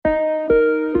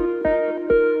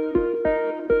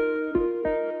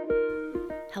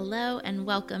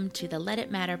welcome to the Let It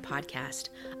Matter podcast.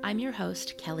 I'm your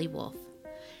host, Kelly Wolf.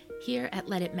 Here at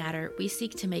Let It Matter, we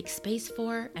seek to make space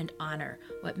for and honor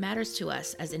what matters to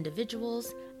us as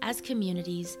individuals, as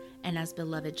communities, and as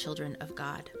beloved children of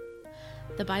God.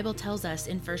 The Bible tells us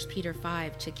in 1 Peter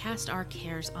 5 to cast our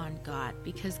cares on God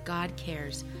because God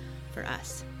cares for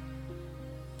us.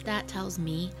 That tells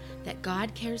me that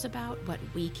God cares about what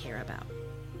we care about.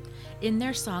 In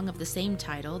their song of the same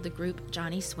title, the group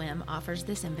Johnny Swim offers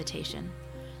this invitation: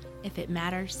 if it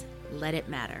matters, let it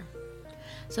matter.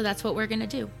 So that's what we're going to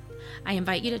do. I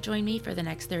invite you to join me for the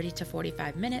next 30 to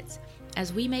 45 minutes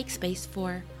as we make space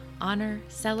for, honor,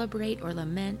 celebrate, or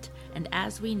lament, and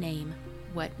as we name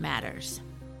what matters.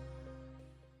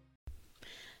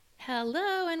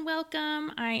 Hello and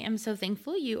welcome. I am so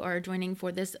thankful you are joining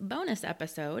for this bonus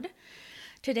episode.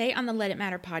 Today on the Let It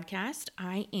Matter podcast,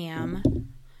 I am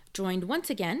joined once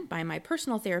again by my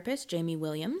personal therapist, Jamie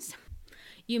Williams.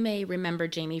 You may remember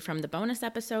Jamie from the bonus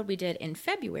episode we did in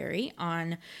February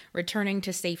on returning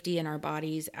to safety in our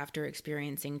bodies after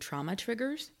experiencing trauma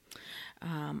triggers.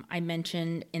 I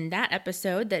mentioned in that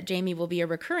episode that Jamie will be a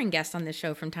recurring guest on this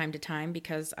show from time to time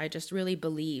because I just really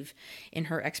believe in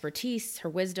her expertise, her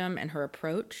wisdom, and her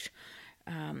approach.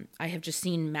 I have just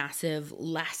seen massive,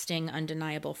 lasting,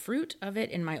 undeniable fruit of it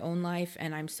in my own life,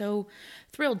 and I'm so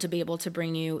thrilled to be able to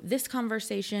bring you this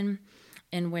conversation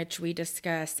in which we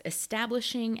discuss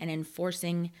establishing and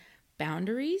enforcing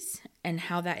boundaries and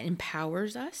how that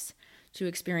empowers us to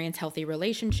experience healthy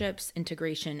relationships,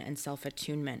 integration, and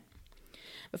self-attunement.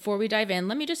 Before we dive in,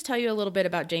 let me just tell you a little bit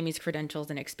about Jamie's credentials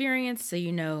and experience so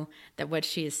you know that what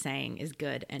she is saying is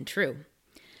good and true.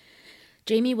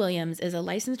 Jamie Williams is a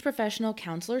licensed professional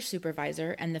counselor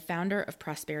supervisor and the founder of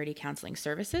Prosperity Counseling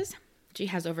Services. She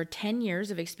has over 10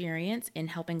 years of experience in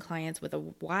helping clients with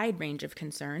a wide range of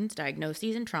concerns,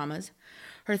 diagnoses, and traumas.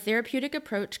 Her therapeutic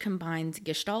approach combines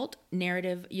Gestalt,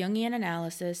 narrative, Jungian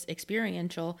analysis,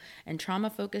 experiential, and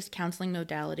trauma-focused counseling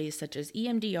modalities such as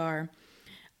EMDR,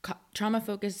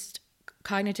 trauma-focused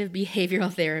cognitive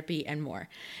behavioral therapy, and more.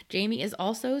 Jamie is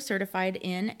also certified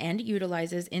in and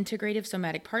utilizes integrative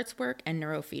somatic parts work and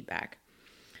neurofeedback.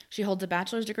 She holds a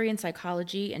bachelor's degree in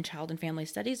psychology and child and family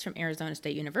studies from Arizona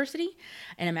State University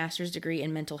and a master's degree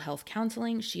in mental health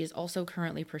counseling. She is also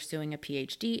currently pursuing a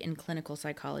PhD in clinical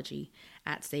psychology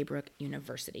at Saybrook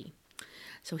University.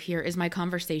 So here is my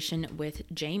conversation with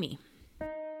Jamie.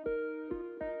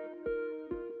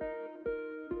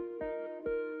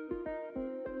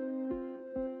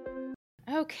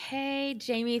 Okay,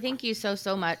 Jamie, thank you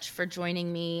so much for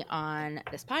joining me on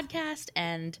this podcast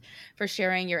and for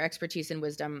sharing your expertise and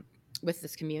wisdom with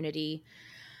this community.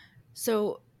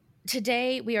 So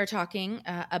today we are talking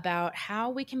about how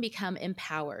we can become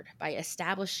empowered by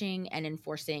establishing and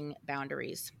enforcing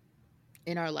boundaries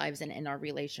in our lives and in our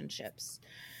relationships.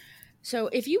 So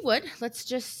if you would, let's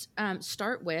just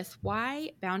start with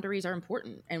why boundaries are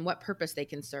important and what purpose they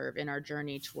can serve in our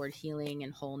journey toward healing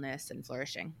and wholeness and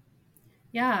flourishing.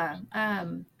 Yeah.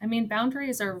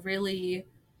 Boundaries are really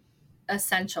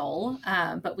essential,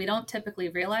 but we don't typically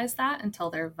realize that until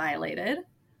they're violated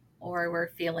or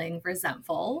we're feeling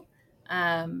resentful.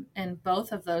 And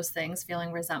both of those things,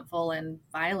 feeling resentful and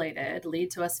violated,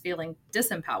 lead to us feeling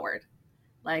disempowered,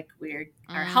 like we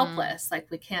are helpless, like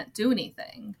we can't do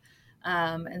anything.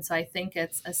 And so I think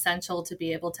it's essential to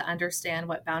be able to understand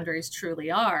what boundaries truly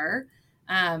are,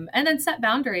 and then set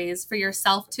boundaries for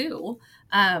yourself too.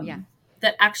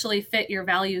 That actually fit your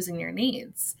values and your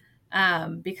needs.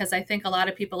 Because I think a lot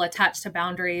of people attach to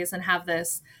boundaries and have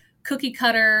this cookie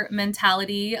cutter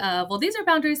mentality of, well, these are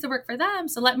boundaries that work for them,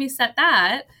 so let me set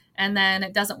that. And then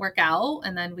it doesn't work out.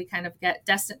 And then we kind of get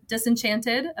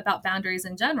disenchanted about boundaries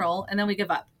in general. And then we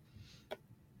give up.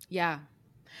 Yeah.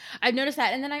 I've noticed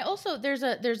that. And then I also, there's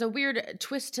a weird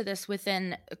twist to this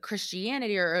within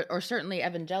Christianity or certainly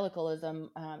evangelicalism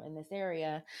in this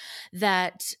area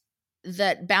that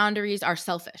boundaries are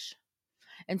selfish.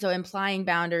 And so implying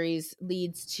boundaries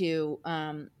leads to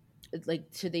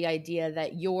to the idea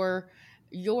that your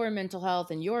mental health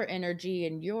and your energy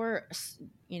and your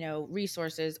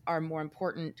resources are more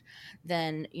important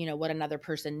than what another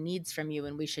person needs from you,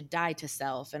 and we should die to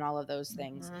self and all of those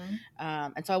things.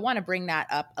 And so I want to bring that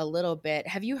up a little bit.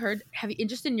 Have you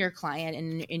just in your client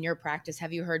and in your practice,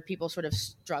 have you heard people sort of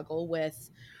struggle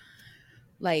with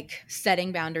like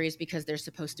setting boundaries because they're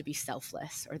supposed to be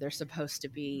selfless or they're supposed to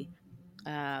be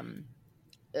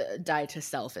die to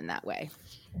self in that way?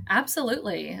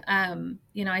 Absolutely.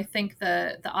 I think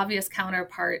the obvious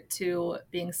counterpart to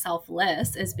being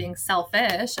selfless is being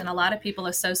selfish. And a lot of people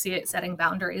associate setting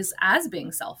boundaries as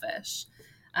being selfish.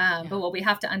 But what we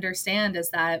have to understand is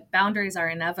that boundaries are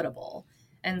inevitable.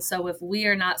 And so if we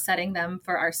are not setting them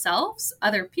for ourselves,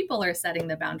 other people are setting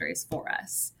the boundaries for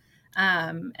us.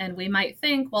 And we might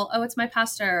think, well, oh, it's my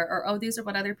pastor, or oh, these are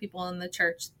what other people in the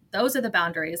church, those are the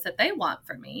boundaries that they want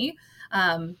for me.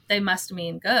 They must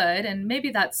mean good. And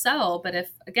maybe that's so. But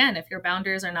if your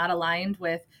boundaries are not aligned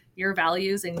with your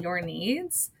values and your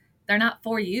needs, they're not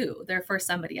for you, they're for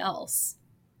somebody else.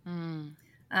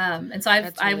 And so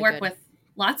I work with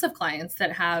lots of clients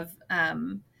that have,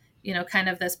 kind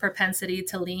of this propensity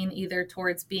to lean either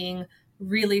towards being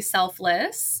really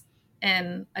selfless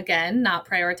and, again, not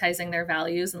prioritizing their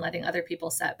values and letting other people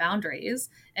set boundaries,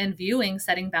 and viewing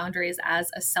setting boundaries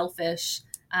as a selfish,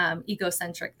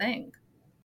 egocentric thing.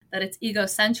 That it's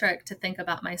egocentric to think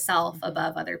about myself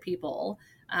above other people.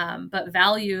 But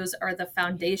values are the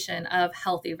foundation of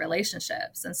healthy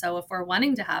relationships. And so if we're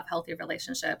wanting to have healthy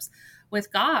relationships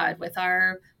with God, with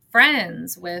our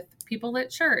friends, with people at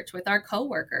church, with our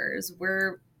coworkers,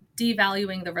 we're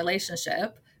devaluing the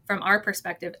relationship from our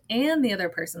perspective and the other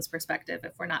person's perspective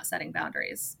if we're not setting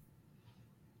boundaries.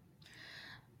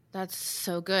 That's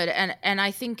so good. And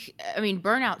I think, I mean,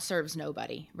 burnout serves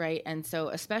nobody, right? And so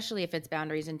especially if it's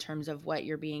boundaries in terms of what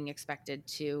you're being expected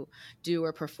to do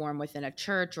or perform within a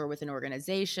church or with an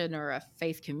organization or a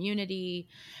faith community,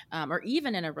 or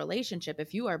even in a relationship,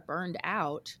 if you are burned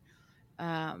out,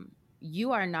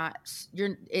 you are not,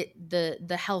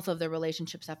 the health of the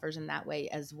relationship suffers in that way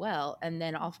as well. And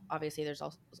then obviously there's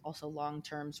also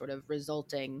long-term sort of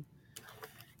resulting,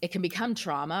 it can become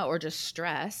trauma or just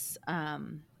stress,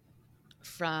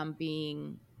 from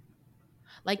being,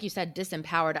 like you said,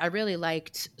 disempowered. I really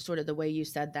liked sort of the way you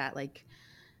said that, like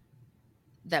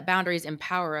that boundaries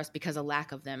empower us because a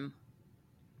lack of them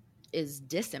is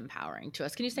disempowering to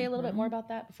us. Can you say a little bit more about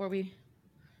that before we?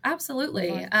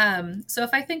 Absolutely. So if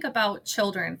I think about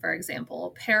children, for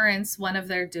example, parents, one of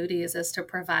their duties is to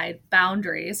provide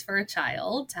boundaries for a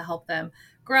child to help them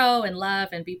grow and love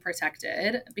and be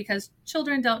protected, because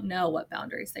children don't know what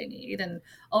boundaries they need. And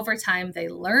over time, they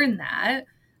learn that.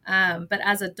 But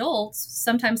as adults,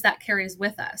 sometimes that carries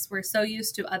with us. We're so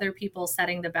used to other people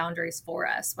setting the boundaries for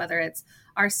us, whether it's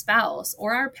our spouse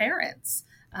or our parents.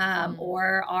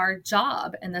 Or our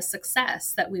job and the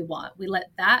success that we want. We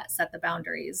let that set the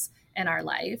boundaries in our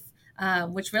life,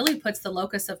 which really puts the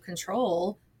locus of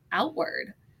control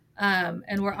outward.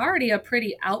 And we're already a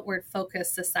pretty outward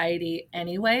focused society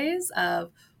anyways,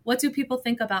 of what do people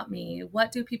think about me?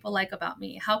 What do people like about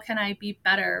me? How can I be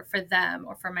better for them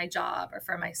or for my job or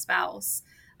for my spouse?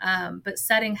 But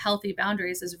setting healthy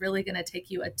boundaries is really going to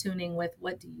take you attuning with,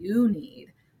 what do you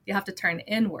need? You have to turn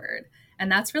inward.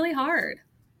 And that's really hard.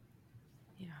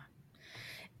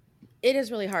 It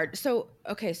is really hard. So,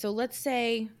 okay, so let's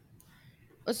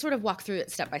sort of walk through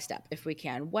it step by step if we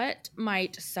can. What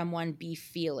might someone be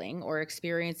feeling or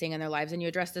experiencing in their lives? And you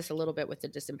addressed this a little bit with the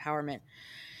disempowerment.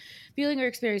 Feeling or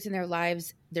experiencing in their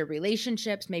lives, their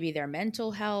relationships, maybe their mental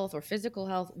health or physical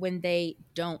health, when they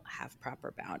don't have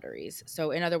proper boundaries. So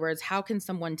in other words, how can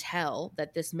someone tell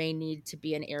that this may need to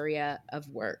be an area of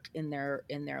work in their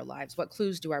lives? What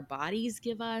clues do our bodies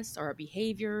give us, or our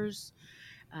behaviors?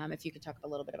 If you could talk a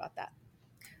little bit about that.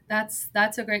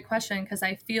 That's a great question, because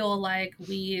I feel like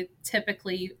we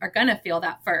typically are going to feel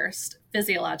that first,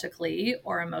 physiologically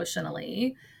or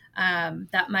emotionally.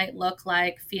 That might look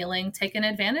like feeling taken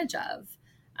advantage of,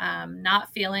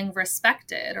 not feeling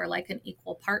respected or like an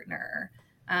equal partner,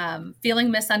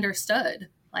 feeling misunderstood,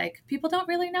 like people don't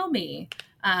really know me,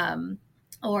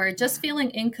 or just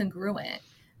feeling incongruent.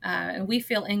 And we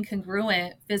feel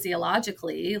incongruent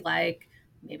physiologically, like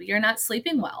maybe you're not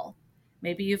sleeping well.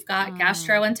 Maybe you've got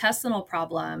gastrointestinal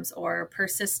problems or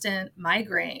persistent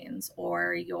migraines,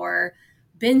 or you're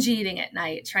binge eating at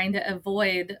night, trying to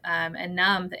avoid and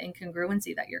numb the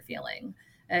incongruency that you're feeling.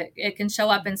 It can show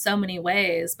up in so many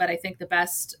ways, but I think the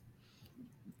best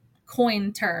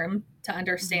coin term to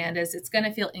understand is it's going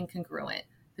to feel incongruent.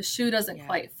 The shoe doesn't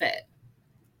quite fit.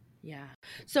 Yeah.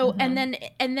 So, and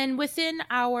then within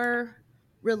our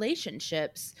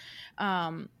relationships,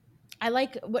 I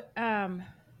like what,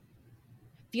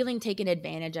 feeling taken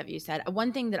advantage of, you said.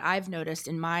 One thing that I've noticed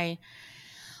in my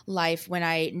life, when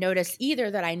I notice either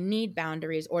that I need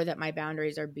boundaries or that my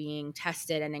boundaries are being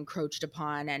tested and encroached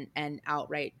upon and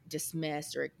outright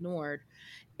dismissed or ignored,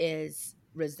 is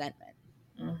resentment.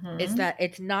 Is that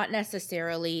it's not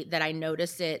necessarily that I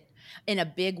notice it in a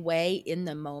big way in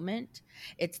the moment.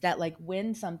 It's that, like,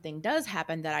 when something does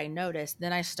happen that I notice,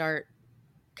 then I start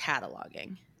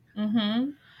cataloging.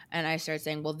 And I start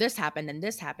saying, well, this happened and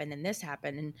this happened and this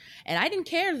happened. And I didn't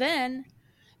care then,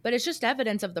 but it's just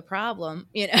evidence of the problem,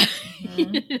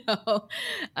 Mm-hmm.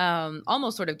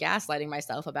 almost sort of gaslighting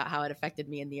myself about how it affected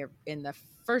me in the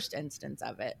first instance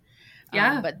of it.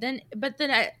 Yeah. But then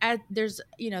there's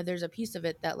a piece of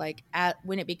it that like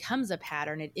when it becomes a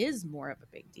pattern, it is more of a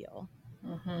big deal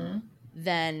Mm-hmm.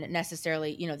 than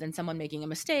necessarily, than someone making a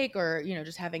mistake or,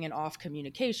 just having an off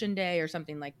communication day or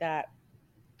something like that.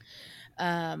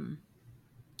 I'm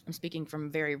speaking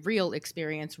from very real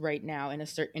experience right now in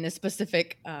a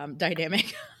specific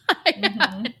dynamic I have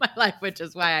Mm-hmm. in my life, which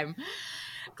is why I'm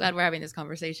glad we're having this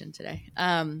conversation today.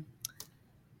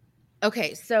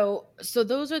 Okay, so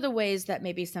those are the ways that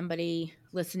maybe somebody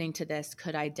listening to this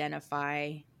could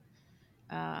identify.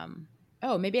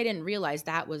 Oh, maybe I didn't realize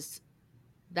that was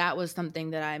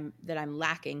something that I'm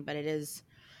lacking, but it is.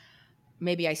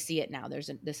 Maybe I see it now.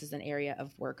 This is an area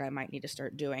of work I might need to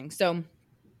start doing. So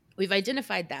we've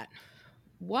identified that.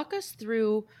 Walk us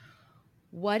through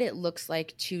what it looks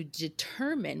like to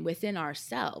determine within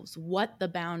ourselves what the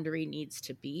boundary needs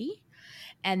to be,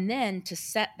 and then to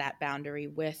set that boundary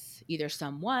with either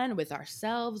someone, with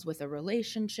ourselves, with a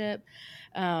relationship.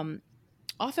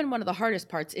 Often one of the hardest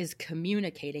parts is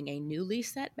communicating a newly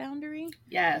set boundary,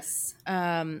 Yes.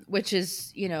 which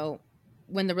is,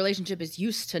 when the relationship is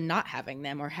used to not having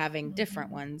them or having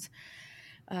different Mm-hmm. ones.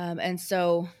 And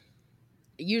so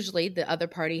usually the other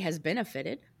party has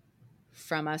benefited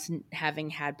from us having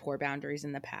had poor boundaries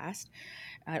in the past.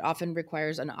 It often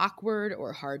requires an awkward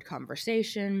or hard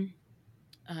conversation,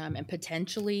 and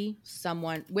potentially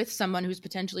someone who's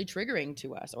potentially triggering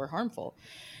to us or harmful.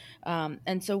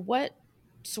 And so, what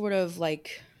sort of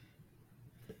like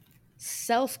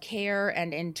self-care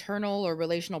and internal or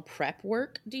relational prep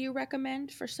work do you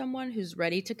recommend for someone who's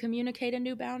ready to communicate a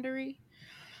new boundary?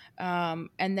 And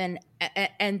then,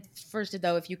 and first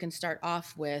though, if you can start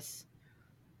off with,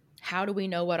 how do we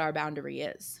know what our boundary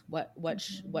is? What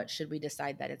should we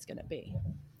decide that it's going to be?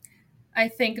 I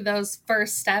think those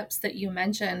first steps that you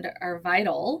mentioned are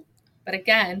vital. But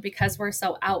again, because we're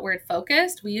so outward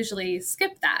focused, we usually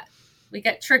skip that. We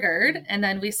get triggered and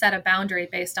then we set a boundary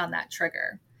based on that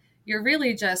trigger. You're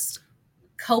really just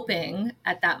coping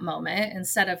at that moment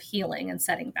instead of healing and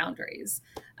setting boundaries.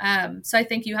 So I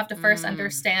think you have to first Mm,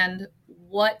 understand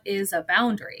what is a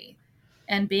boundary.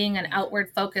 And being an yeah.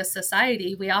 outward focused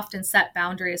society, we often set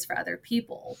boundaries for other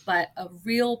people, but a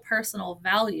real personal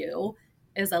value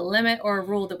is a limit or a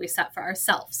rule that we set for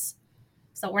ourselves.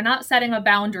 So we're not setting a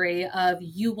boundary of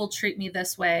you will treat me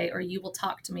this way or you will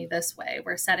talk to me this way.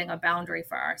 We're setting a boundary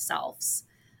for ourselves.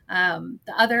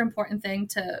 The other important thing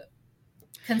to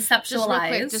Just real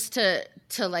quick, conceptualize. just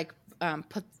to like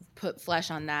put flesh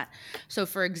on that. So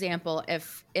for example,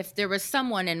 if there was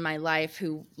someone in my life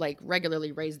who like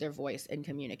regularly raised their voice in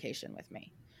communication with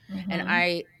me, and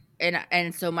Mm-hmm,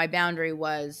 and so my boundary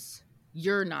was,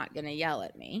 you're not going to yell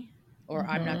at me, or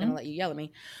I'm not going mm-hmm, to let you yell at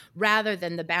me, rather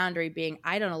than the boundary being,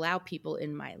 I don't allow people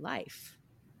in my life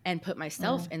and put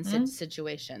myself in mm-hmm,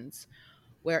 situations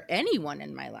where anyone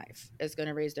in my life is going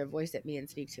to raise their voice at me and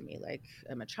speak to me like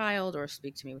I'm a child or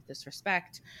speak to me with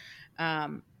disrespect.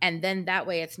 And then that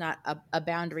way it's not a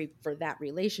boundary for that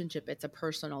relationship. It's a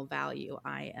personal value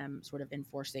I am sort of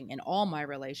enforcing in all my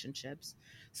relationships.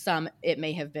 Some, it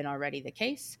may have been already the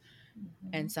case, mm-hmm.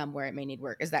 and some where it may need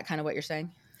work. Is that kind of what you're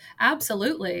saying?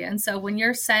 Absolutely. And so when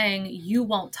you're saying you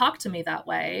won't talk to me that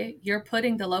way, you're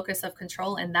putting the locus of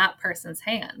control in that person's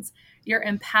hands. You're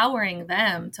empowering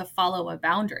them to follow a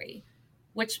boundary,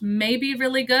 which may be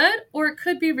really good or it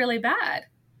could be really bad.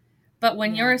 But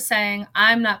when Yeah. you're saying,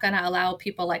 I'm not going to allow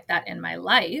people like that in my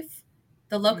life,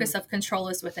 the Mm. locus of control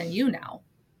is within you now,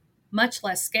 much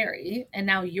less scary. And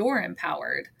now you're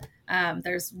empowered.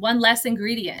 There's one less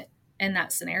ingredient in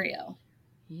that scenario.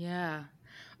 Yeah.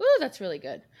 Ooh, that's really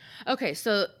good. Okay,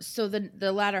 so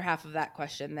the latter half of that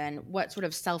question then, what sort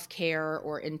of self-care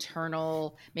or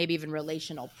internal, maybe even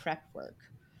relational prep work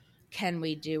can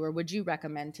we do, or would you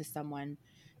recommend to someone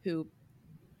who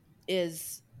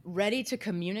is ready to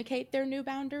communicate their new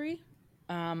boundary,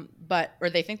 but or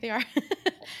they think they are,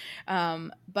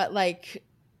 but like,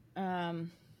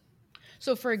 um,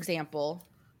 so for example,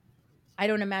 I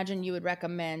don't imagine you would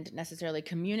recommend necessarily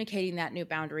communicating that new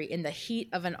boundary in the heat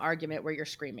of an argument where you're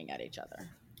screaming at each other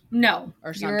No,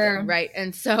 or something, you're. right?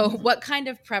 And so, what kind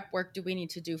of prep work do we need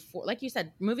to do for, like you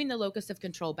said, moving the locus of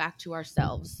control back to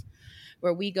ourselves,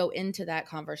 where we go into that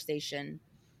conversation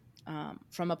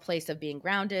from a place of being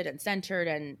grounded and centered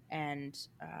and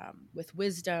with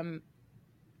wisdom,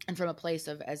 and from a place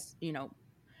of, as you know,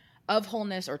 of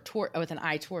wholeness, or toward, with an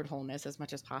eye toward wholeness as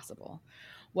much as possible.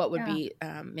 What would Yeah. be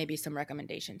maybe some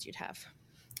recommendations you'd have?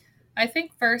 I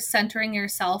think first centering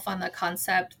yourself on the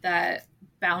concept that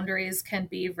boundaries can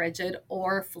be rigid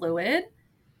or fluid.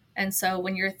 And so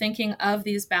when you're thinking of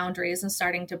these boundaries and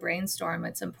starting to brainstorm,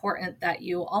 it's important that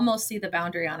you almost see the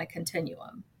boundary on a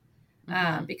continuum.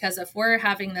 Because if we're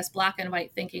having this black and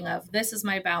white thinking of this is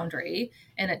my boundary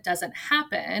and it doesn't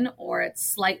happen or it's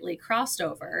slightly crossed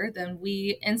over, then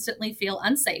we instantly feel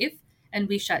unsafe and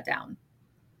we shut down.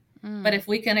 But if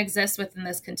we can exist within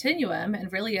this continuum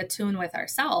and really attune with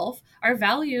ourselves, our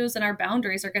values and our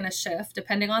boundaries are going to shift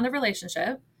depending on the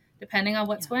relationship, depending on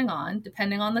what's going on,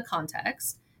 depending on the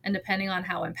context, and depending on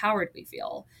how empowered we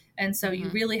feel. And so you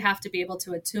really have to be able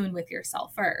to attune with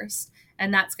yourself first.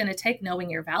 And that's going to take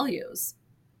knowing your values.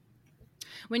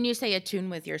 When you say attune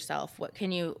with yourself, what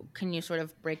can you sort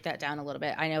of break that down a little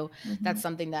bit? I know that's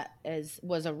something that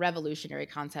was a revolutionary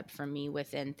concept for me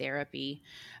within therapy,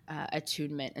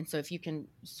 attunement. And so if you can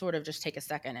sort of just take a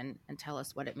second and tell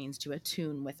us what it means to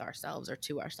attune with ourselves or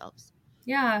to ourselves.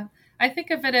 Yeah, I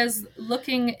think of it as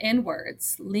looking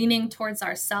inwards, leaning towards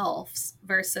ourselves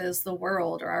versus the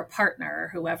world or our partner,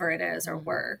 or whoever it is, or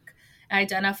work,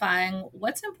 identifying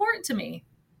what's important to me.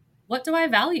 What do I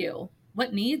value?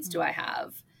 What needs do I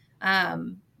have?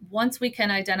 Once we can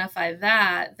identify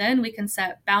that, then we can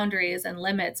set boundaries and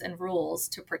limits and rules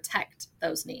to protect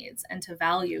those needs and to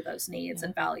value those needs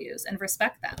and values and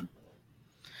respect them.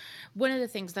 One of the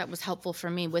things that was helpful for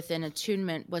me within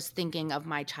attunement was thinking of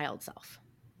my child self,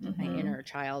 my inner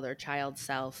child or child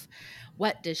self.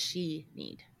 What does she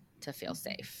need to feel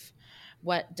safe?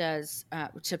 What does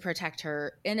to protect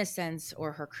her innocence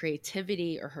or her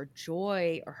creativity or her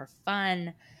joy or her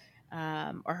fun,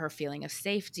 or her feeling of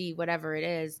safety, whatever it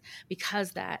is,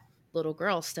 because that little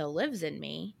girl still lives in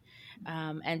me.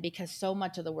 And because so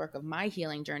much of the work of my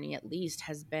healing journey, at least,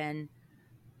 has been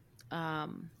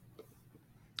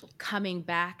coming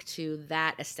back to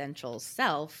that essential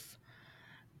self,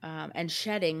 and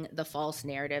shedding the false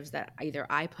narratives that either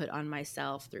I put on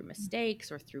myself through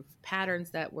mistakes or through patterns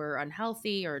that were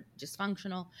unhealthy or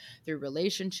dysfunctional, through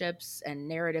relationships and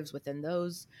narratives within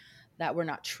those that were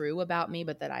not true about me,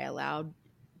 but that I allowed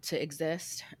to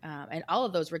exist. And all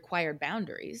of those required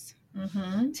boundaries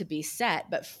to be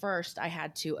set. But first I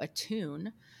had to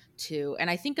attune to, and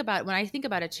when I think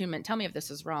about attunement, tell me if this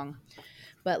is wrong,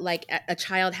 but like a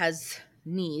child has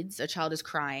needs, a child is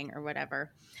crying or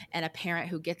whatever, and a parent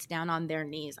who gets down on their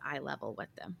knees, eye level with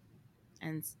them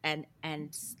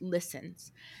and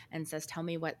listens and says, tell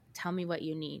me what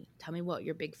you need, tell me what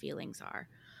your big feelings are,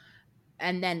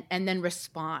 and then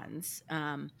responds,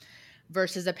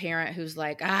 versus a parent who's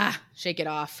like, shake it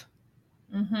off,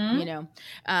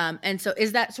 and so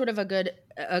is that sort of a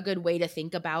good way to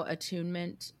think about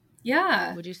attunement?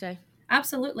 Yeah. Would you say?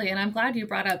 Absolutely. And I'm glad you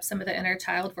brought up some of the inner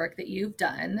child work that you've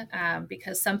done,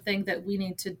 because something that we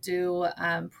need to do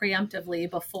preemptively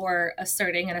before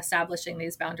asserting and establishing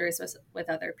these boundaries with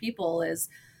other people is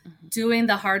doing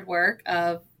the hard work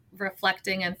of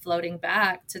reflecting and floating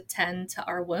back to tend to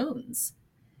our wounds.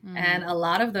 And a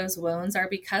lot of those wounds are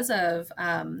because of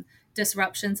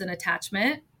disruptions in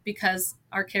attachment, because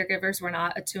our caregivers were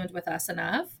not attuned with us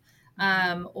enough,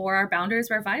 or our boundaries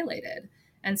were violated.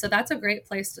 And so that's a great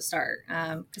place to start,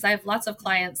 because I have lots of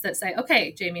clients that say,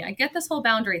 okay, Jamie, I get this whole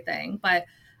boundary thing, but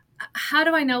how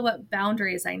do I know what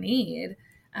boundaries I need?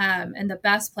 And the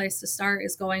best place to start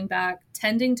is going back,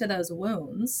 tending to those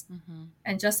wounds.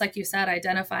 And just like you said,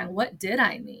 identifying what did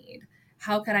I need?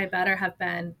 How could I better have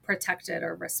been protected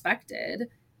or respected?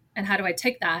 And how do I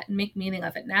take that and make meaning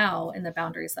of it now in the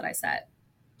boundaries that I set?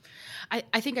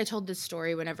 I think I told this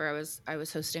story whenever I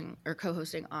was hosting or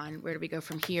co-hosting on Where Do We Go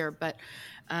From Here, but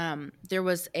there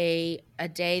was a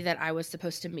day that I was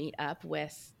supposed to meet up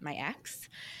with my ex,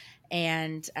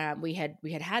 and we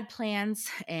had plans,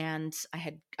 and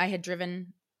I had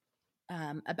driven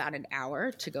about an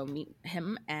hour to go meet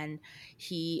him, and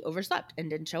he overslept and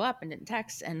didn't show up and didn't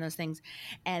text and those things.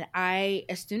 And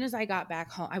as soon as I got back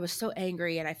home, I was so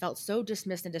angry and I felt so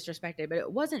dismissed and disrespected. But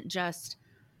it wasn't just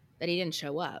that he didn't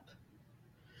show up.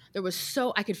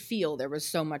 I could feel there was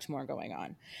so much more going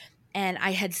on. And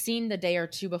I had seen the day or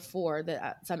two before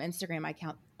that some Instagram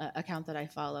account that I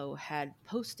follow had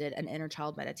posted an inner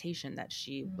child meditation that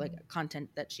like content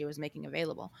that she was making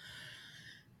available.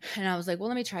 And I was like, well,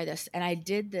 let me try this. And I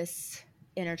did this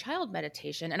inner child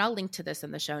meditation, and I'll link to this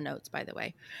in the show notes, by the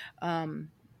way.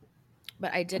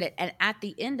 But I did it. And at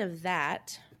the end of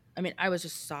that, I mean, I was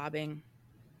just sobbing.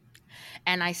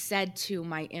 And I said to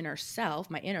my inner self,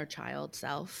 my inner child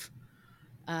self,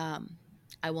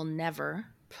 I will never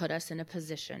put us in a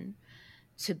position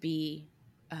to be,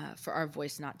 for our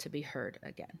voice not to be heard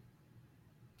again.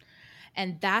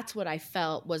 And that's what I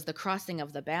felt was the crossing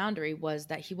of the boundary, was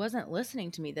that he wasn't listening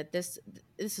to me, that this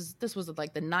was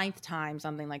like the ninth time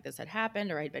something like this had happened,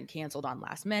 or I'd been canceled on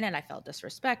last minute. I felt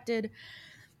disrespected.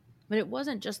 But it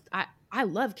wasn't just, I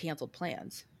love canceled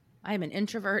plans. I am an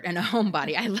introvert and a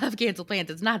homebody. I love canceled plans.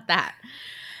 It's not that.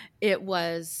 It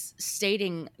was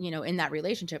stating, in that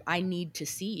relationship, I need to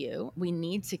see you. We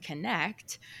need to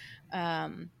connect.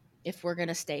 If we're going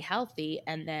to stay healthy.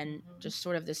 And then just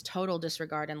sort of this total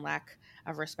disregard and lack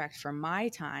of respect for my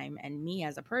time and me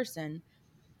as a person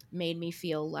made me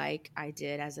feel like I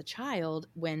did as a child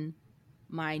when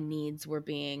my needs were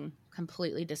being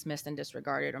completely dismissed and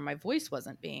disregarded, or my voice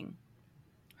wasn't being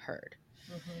heard.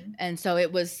 And so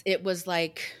it was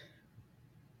like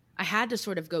I had to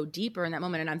sort of go deeper in that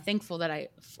moment. And I'm thankful that I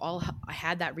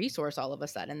had that resource all of a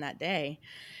sudden that day.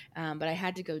 But I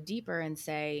had to go deeper and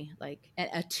say, like,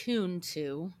 attune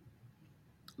to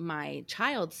my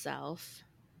child self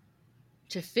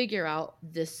to figure out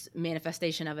this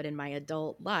manifestation of it in my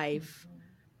adult life,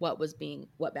 what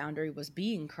boundary was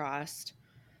being crossed,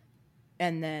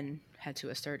 and then had to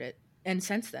assert it. And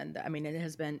since then, I mean, it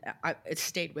has been, it's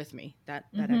stayed with me, that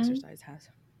exercise has.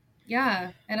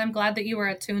 Yeah. And I'm glad that you were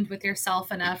attuned with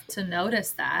yourself enough to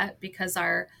notice that, because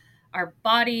our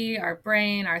body, our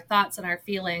brain, our thoughts, and our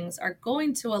feelings are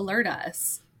going to alert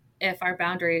us if our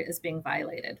boundary is being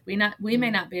violated. We may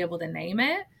not be able to name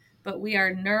it, but we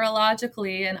are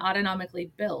neurologically and autonomically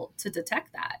built to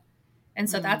detect that. And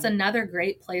so that's another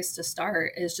great place to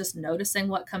start, is just noticing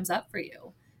what comes up for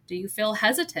you. Do you feel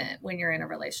hesitant when you're in a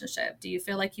relationship? Do you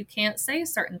feel like you can't say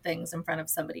certain things in front of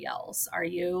somebody else? Are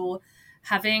you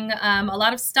having a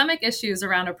lot of stomach issues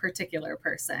around a particular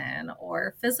person,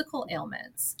 or physical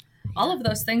ailments? All of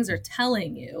those things are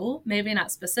telling you, maybe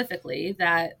not specifically,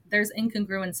 that there's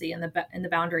incongruency in the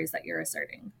boundaries that you're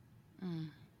asserting.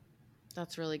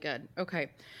 That's really good.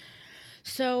 Okay.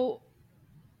 So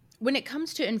when it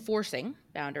comes to enforcing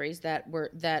boundaries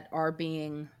that are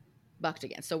being bucked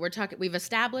against, so we've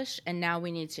established, and now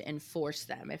we need to enforce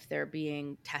them if they're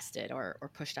being tested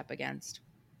or pushed up against.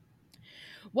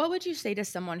 What would you say to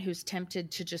someone who's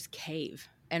tempted to just cave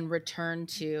and return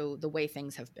to the way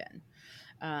things have been?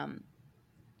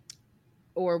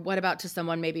 Or what about to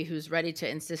someone maybe who's ready to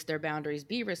insist their boundaries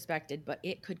be respected, but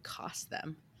it could cost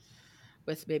them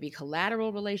with maybe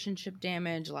collateral relationship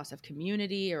damage, loss of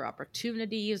community or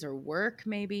opportunities or work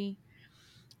maybe?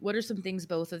 What are some things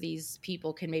both of these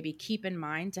people can maybe keep in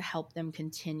mind to help them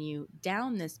continue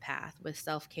down this path with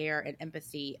self-care and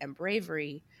empathy and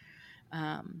bravery,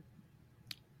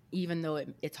 even though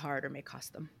it's hard or may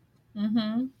cost them?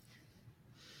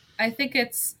 I think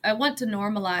I want to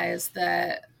normalize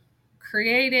that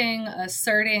creating,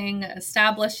 asserting,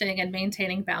 establishing, and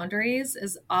maintaining boundaries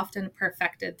is often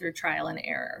perfected through trial and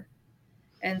error.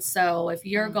 And so if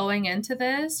you're going into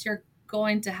this, you're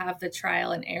going to have the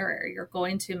trial and error. You're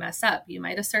going to mess up. You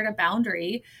might assert a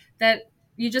boundary that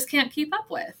you just can't keep up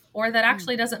with, or that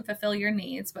actually doesn't fulfill your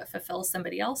needs, but fulfills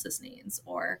somebody else's needs.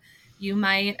 Or you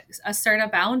might assert a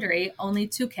boundary only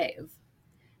to cave.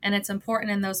 And it's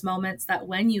important in those moments that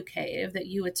when you cave, that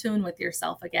you attune with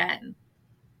yourself again.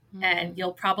 And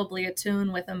you'll probably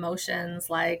attune with emotions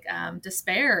like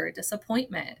despair,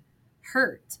 disappointment,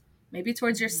 hurt, maybe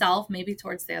towards yourself, maybe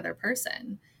towards the other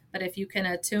person. But if you can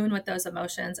attune with those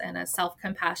emotions in a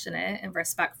self-compassionate and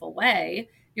respectful way,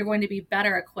 you're going to be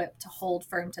better equipped to hold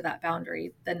firm to that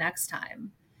boundary the next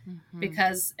time.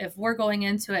 Because if we're going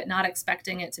into it not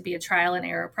expecting it to be a trial and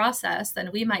error process, then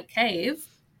we might cave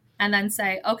and then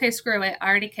say, okay, screw it, I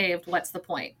already caved, what's the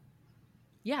point?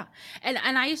 Yeah. And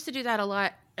I used to do that a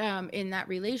lot in that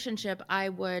relationship. I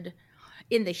would,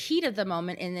 in the heat of the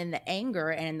moment and in the anger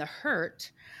and in the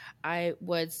hurt, I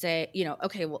would say,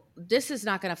 okay, well, this is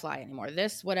not going to fly anymore.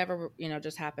 This, whatever,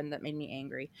 just happened that made me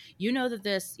angry. That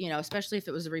this, especially if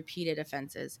it was repeated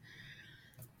offenses.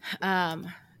 And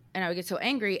I would get so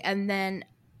angry. And then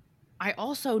I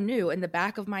also knew in the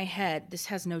back of my head, this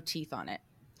has no teeth on it.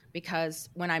 Because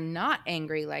when I'm not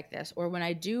angry like this, or when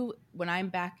I'm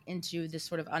back into this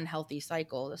sort of unhealthy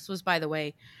cycle, this was, by the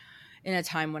way, in a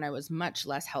time when I was much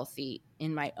less healthy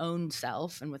in my own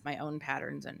self and with my own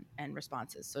patterns and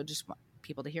responses. So just want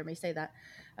people to hear me say that.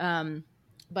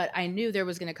 But I knew there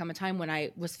was going to come a time when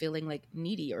I was feeling like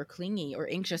needy or clingy or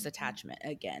anxious attachment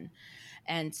again.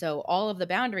 And so all of the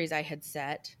boundaries I had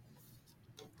set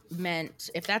meant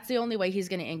if that's the only way he's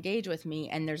going to engage with me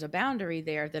and there's a boundary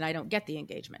there, then I don't get the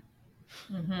engagement.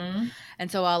 And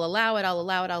so I'll allow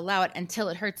it until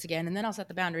it hurts again. And then I'll set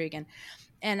the boundary again.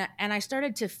 And I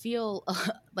started to feel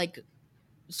like,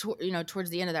 towards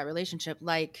the end of that relationship,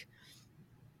 like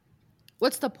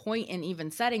what's the point in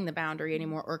even setting the boundary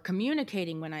anymore, or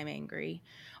communicating when I'm angry,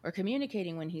 or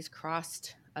communicating when he's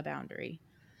crossed a boundary?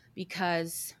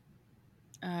 Because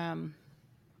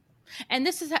and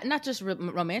this is not just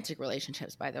romantic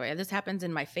relationships, by the way. This happens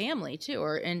in my family too,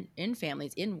 or in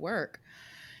families, in work,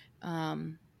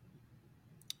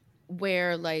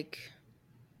 where like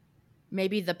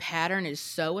maybe the pattern is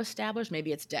so established,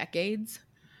 maybe it's decades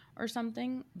or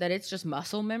something, that it's just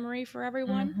muscle memory for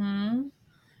everyone.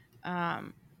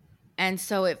 And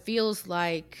so it feels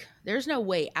like there's no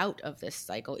way out of this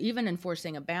cycle. Even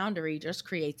enforcing a boundary just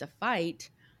creates a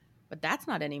fight, but that's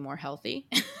not any more healthy.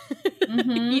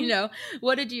 You know,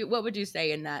 what would you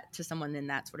say in that to someone in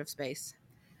that sort of space?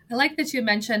 I like that you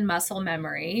mentioned muscle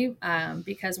memory,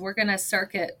 because we're going to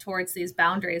circuit towards these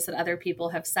boundaries that other people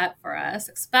have set for us,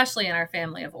 especially in our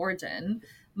family of origin,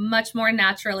 much more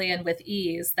naturally and with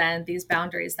ease than these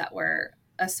boundaries that we're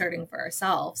asserting for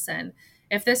ourselves. And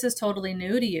if this is totally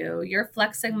new to you, you're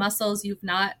flexing muscles you've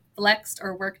not flexed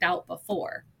or worked out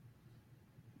before.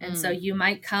 And so you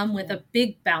might come with a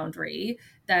big boundary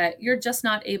that you're just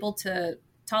not able to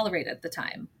tolerate at the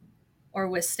time or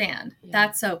withstand.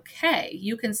 That's okay.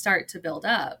 You can start to build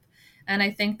up. And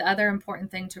I think the other important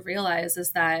thing to realize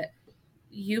is that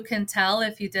you can tell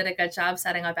if you did a good job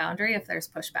setting a boundary if there's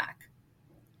pushback.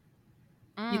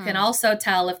 You can also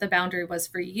tell if the boundary was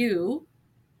for you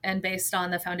and based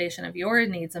on the foundation of your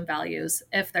needs and values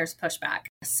if there's pushback.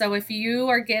 So if you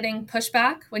are getting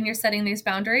pushback when you're setting these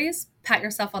boundaries, pat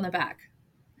yourself on the back.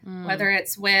 Whether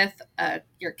it's with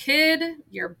your kid,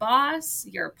 your boss,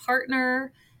 your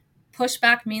partner,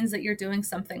 pushback means that you're doing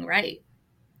something right.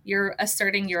 You're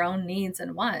asserting your own needs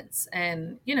and wants.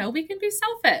 And, you know, we can be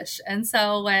selfish. And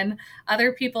so when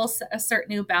other people assert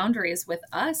new boundaries with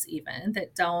us, even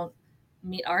that don't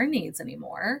meet our needs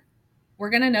anymore, we're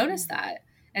going to notice that.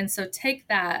 And so take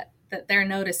that they're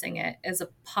noticing it as a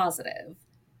positive.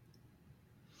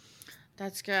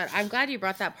 That's good. I'm glad you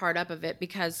brought that part up of it,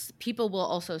 because people will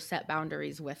also set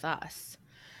boundaries with us.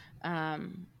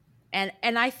 And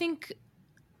I think,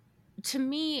 to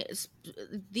me,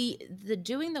 the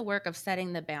doing the work of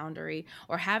setting the boundary,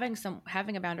 or having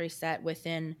a boundary set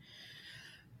within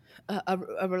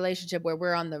a relationship where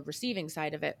we're on the receiving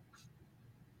side of it,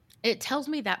 it tells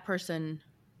me that person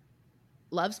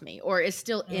loves me or is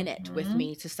still in it with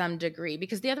me to some degree,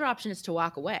 because the other option is to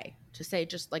walk away, to say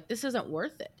just like, this isn't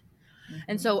worth it.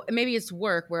 And so maybe it's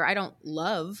work where I don't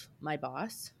love my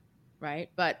boss, right?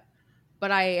 But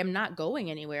I am not going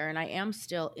anywhere, and I am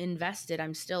still invested.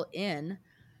 I'm still in,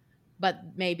 but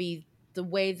maybe the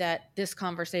way that this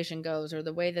conversation goes, or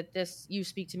the way that you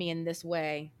speak to me in this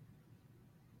way,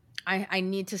 I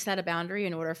need to set a boundary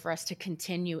in order for us to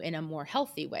continue in a more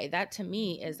healthy way. That to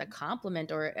me is a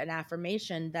compliment or an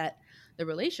affirmation that the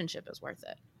relationship is worth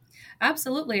it.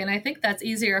 Absolutely. And I think that's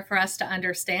easier for us to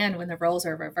understand when the roles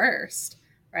are reversed,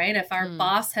 right? If our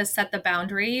boss has set the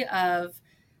boundary of,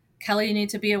 Kelly, you need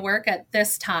to be at work at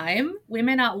this time. We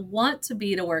may not want to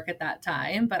be to work at that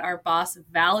time, but our boss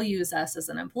values us as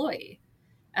an employee.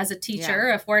 As a teacher,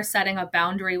 if we're setting a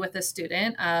boundary with a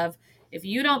student of, if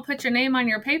you don't put your name on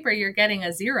your paper, you're getting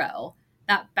a 0.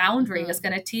 That boundary is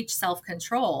going to teach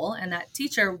self-control. And that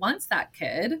teacher wants that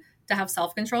kid to have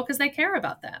self-control because they care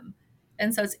about them.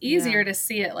 And so it's easier to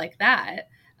see it like that,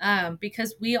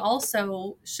 because we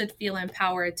also should feel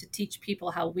empowered to teach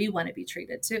people how we want to be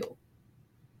treated too.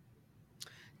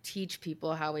 Teach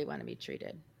people how we want to be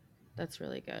treated. That's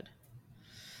really good.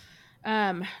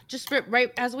 Just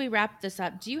right as we wrap this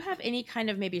up, do you have any kind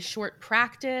of maybe short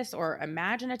practice or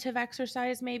imaginative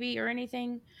exercise maybe, or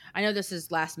anything? I know this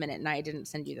is last minute and I didn't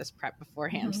send you this prep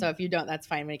beforehand. So if you don't, that's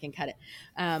fine. We can cut it.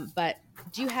 But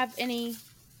do you have any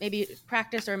maybe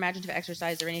practice or imaginative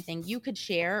exercise or anything you could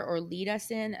share or lead us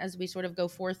in as we sort of go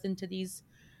forth into these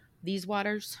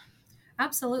waters?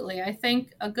 Absolutely. I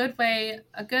think a good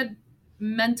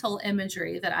mental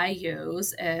imagery that I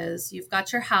use is, you've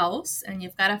got your house and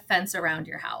you've got a fence around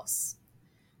your house.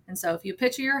 And so if you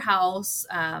picture your house,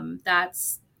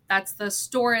 that's the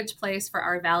storage place for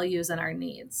our values and our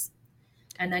needs.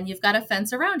 And then you've got a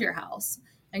fence around your house.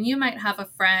 And you might have a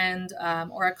friend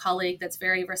or a colleague that's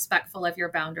very respectful of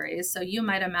your boundaries. So you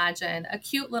might imagine a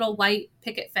cute little white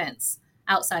picket fence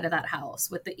outside of that house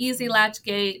with the easy latch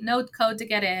gate, no code to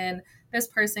get in. This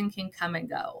person can come and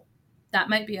go. That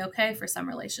might be okay for some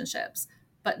relationships,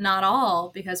 but not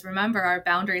all, because remember, our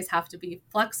boundaries have to be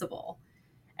flexible.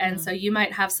 And so you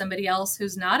might have somebody else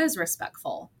who's not as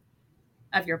respectful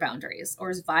of your boundaries or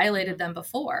has violated them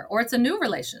before, or it's a new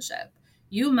relationship.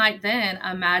 You might then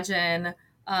imagine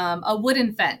a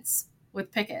wooden fence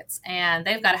with pickets, and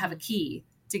they've got to have a key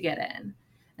to get in.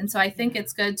 And so I think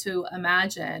it's good to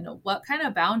imagine, what kind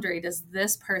of boundary does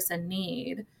this person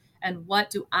need? And what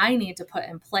do I need to put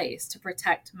in place to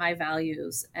protect my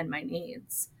values and my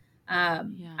needs?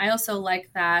 I also like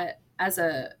that as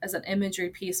an imagery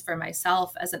piece for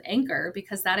myself, as an anchor,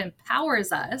 because that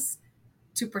empowers us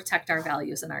to protect our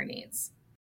values and our needs.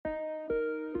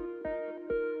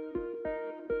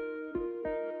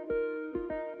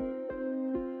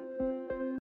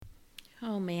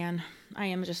 Oh man, I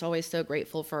am just always so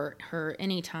grateful for her.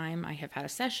 Anytime I have had a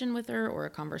session with her or a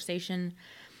conversation,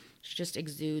 she just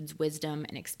exudes wisdom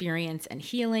and experience and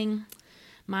healing.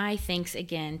 My thanks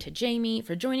again to Jamie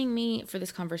for joining me for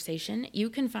this conversation. You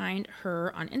can find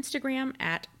her on Instagram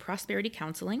at Prosperity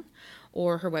Counseling,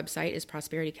 or her website is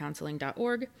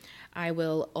prosperitycounseling.org. I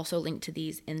will also link to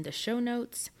these in the show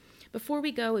notes. Before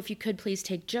we go, if you could please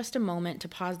take just a moment to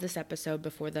pause this episode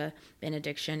before the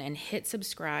benediction and hit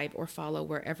subscribe or follow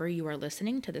wherever you are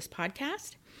listening to this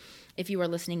podcast. If you are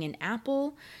listening in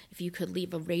Apple, if you could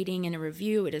leave a rating and a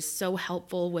review, it is so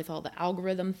helpful with all the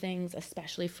algorithm things,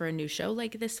 especially for a new show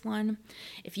like this one.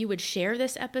 If you would share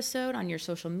this episode on your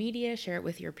social media, share it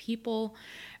with your people,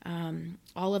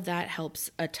 all of that helps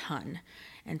a ton.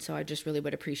 And so I just really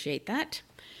would appreciate that.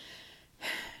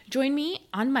 Join me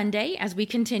on Monday as we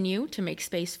continue to make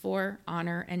space for,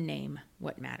 honor, and name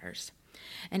what matters.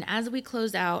 And as we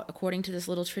close out, according to this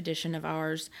little tradition of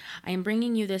ours, I am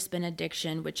bringing you this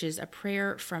benediction, which is a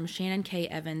prayer from Shannon K.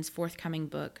 Evans' forthcoming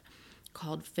book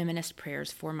called Feminist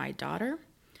Prayers for My Daughter.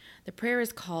 The prayer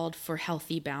is called For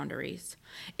Healthy Boundaries.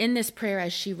 In this prayer,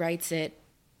 as she writes it,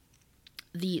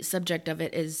 the subject of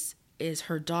it is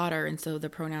her daughter, and so the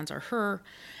pronouns are her,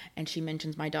 and she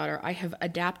mentions my daughter. I have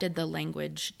adapted the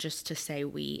language just to say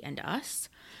we and us,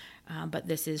 but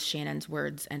this is Shannon's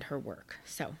words and her work.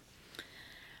 So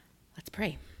let's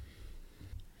pray.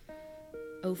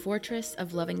 O fortress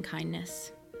of loving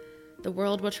kindness, the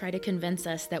world will try to convince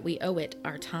us that we owe it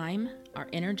our time, our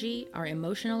energy, our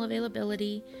emotional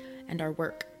availability, and our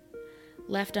work.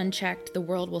 Left unchecked, the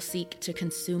world will seek to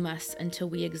consume us until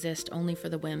we exist only for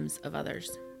the whims of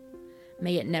others.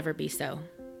 May it never be so.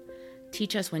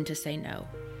 Teach us when to say no.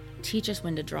 Teach us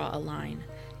when to draw a line.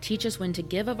 Teach us when to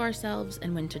give of ourselves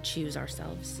and when to choose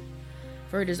ourselves.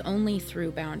 For it is only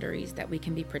through boundaries that we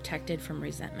can be protected from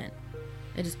resentment.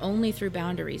 It is only through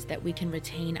boundaries that we can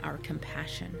retain our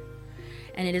compassion.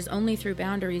 And it is only through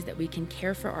boundaries that we can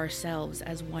care for ourselves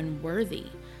as one worthy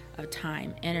of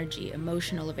time, energy,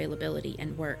 emotional availability,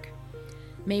 and work.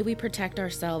 May we protect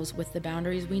ourselves with the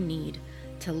boundaries we need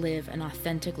to live an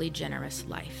authentically generous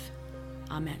life.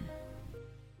 Amen.